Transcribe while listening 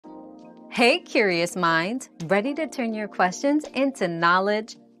Hey, curious minds, ready to turn your questions into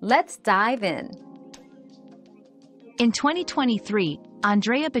knowledge? Let's dive in. In 2023,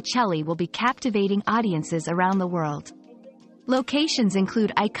 Andrea Bocelli will be captivating audiences around the world. Locations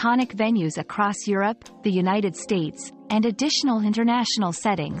include iconic venues across Europe, the United States, and additional international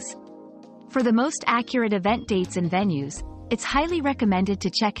settings. For the most accurate event dates and venues, it's highly recommended to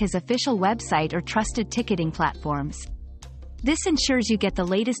check his official website or trusted ticketing platforms. This ensures you get the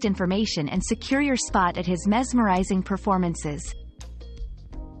latest information and secure your spot at his mesmerizing performances.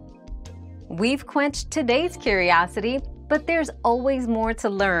 We've quenched today's curiosity, but there's always more to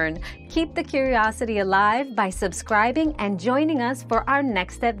learn. Keep the curiosity alive by subscribing and joining us for our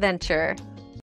next adventure.